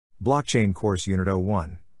Blockchain Course Unit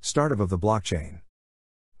 01, Startup of the Blockchain.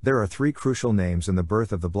 There are three crucial names in the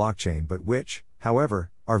birth of the blockchain but which,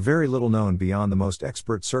 however, are very little known beyond the most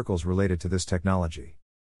expert circles related to this technology.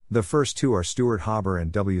 The first two are Stuart Haber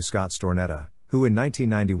and W. Scott Stornetta, who in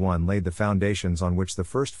 1991 laid the foundations on which the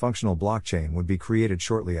first functional blockchain would be created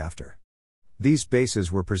shortly after. These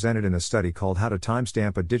bases were presented in a study called How to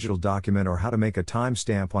Timestamp a Digital Document or How to Make a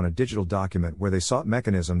Timestamp on a Digital Document, where they sought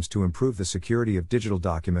mechanisms to improve the security of digital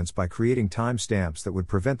documents by creating timestamps that would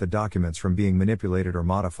prevent the documents from being manipulated or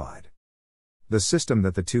modified. The system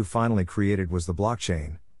that the two finally created was the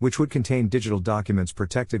blockchain, which would contain digital documents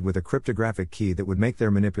protected with a cryptographic key that would make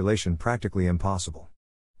their manipulation practically impossible.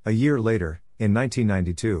 A year later, in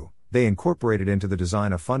 1992, they incorporated into the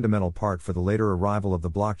design a fundamental part for the later arrival of the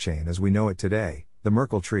blockchain as we know it today, the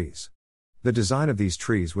Merkle trees. The design of these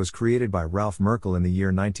trees was created by Ralph Merkle in the year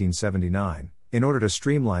 1979, in order to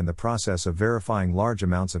streamline the process of verifying large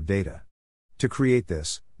amounts of data. To create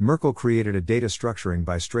this, Merkle created a data structuring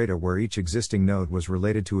by strata where each existing node was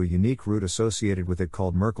related to a unique root associated with it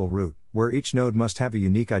called Merkle root, where each node must have a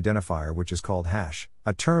unique identifier which is called hash,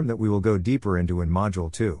 a term that we will go deeper into in Module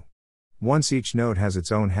 2. Once each node has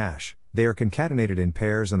its own hash, they are concatenated in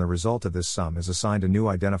pairs and the result of this sum is assigned a new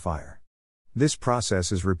identifier. This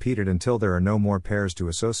process is repeated until there are no more pairs to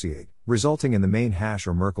associate, resulting in the main hash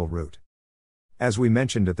or Merkle root. As we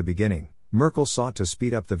mentioned at the beginning, Merkle sought to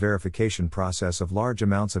speed up the verification process of large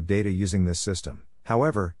amounts of data using this system.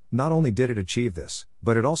 However, not only did it achieve this,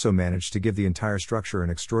 but it also managed to give the entire structure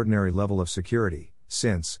an extraordinary level of security,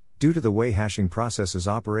 since, due to the way hashing processes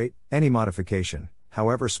operate, any modification,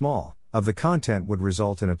 however small, of the content would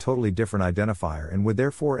result in a totally different identifier and would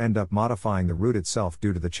therefore end up modifying the root itself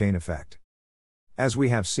due to the chain effect. As we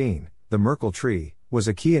have seen, the Merkle tree was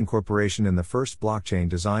a key incorporation in the first blockchain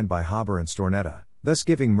designed by Haber and Stornetta, thus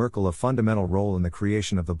giving Merkle a fundamental role in the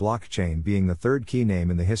creation of the blockchain, being the third key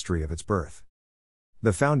name in the history of its birth.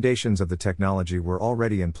 The foundations of the technology were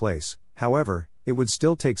already in place, however, it would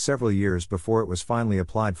still take several years before it was finally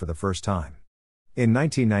applied for the first time. In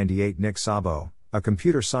 1998, Nick Szabo, a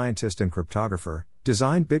computer scientist and cryptographer,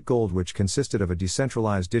 designed BitGold, which consisted of a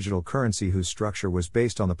decentralized digital currency whose structure was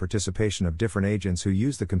based on the participation of different agents who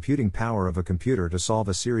used the computing power of a computer to solve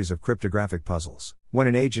a series of cryptographic puzzles. When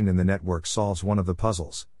an agent in the network solves one of the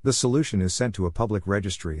puzzles, the solution is sent to a public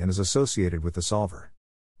registry and is associated with the solver.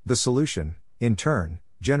 The solution, in turn,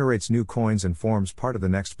 generates new coins and forms part of the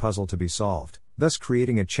next puzzle to be solved, thus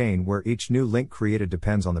creating a chain where each new link created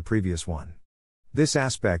depends on the previous one. This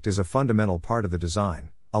aspect is a fundamental part of the design,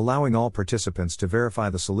 allowing all participants to verify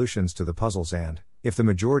the solutions to the puzzles and, if the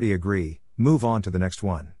majority agree, move on to the next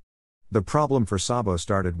one. The problem for Szabo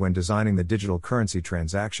started when designing the digital currency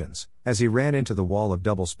transactions, as he ran into the wall of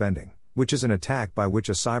double spending, which is an attack by which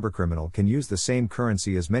a cybercriminal can use the same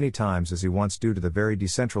currency as many times as he wants due to the very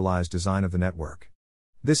decentralized design of the network.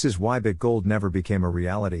 This is why BitGold never became a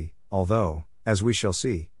reality, although, as we shall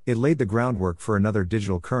see, it laid the groundwork for another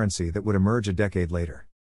digital currency that would emerge a decade later.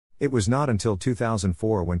 It was not until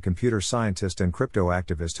 2004 when computer scientist and crypto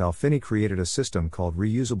activist Hal Finney created a system called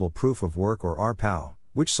reusable proof of work or RPOW,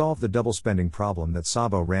 which solved the double spending problem that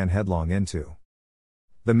Szabo ran headlong into.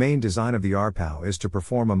 The main design of the RPOW is to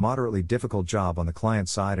perform a moderately difficult job on the client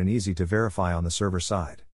side and easy to verify on the server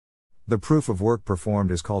side. The proof of work performed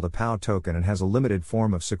is called a POW token and has a limited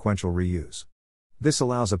form of sequential reuse. This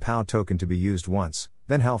allows a POW token to be used once,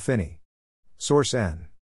 then Hal Finney. Source N.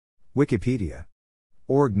 Wikipedia.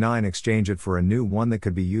 Org 9 exchange it for a new one that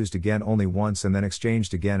could be used again only once and then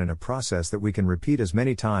exchanged again in a process that we can repeat as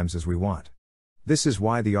many times as we want. This is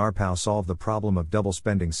why the RPOW solved the problem of double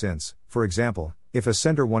spending since, for example, if a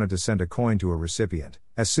sender wanted to send a coin to a recipient,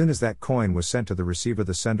 as soon as that coin was sent to the receiver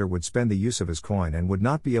the sender would spend the use of his coin and would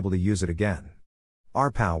not be able to use it again.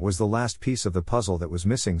 RPOW was the last piece of the puzzle that was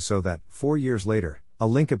missing, so that, 4 years later, a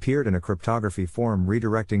link appeared in a cryptography forum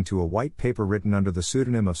redirecting to a white paper written under the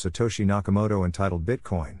pseudonym of Satoshi Nakamoto entitled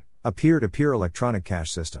Bitcoin, a peer-to-peer electronic cash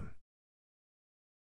system.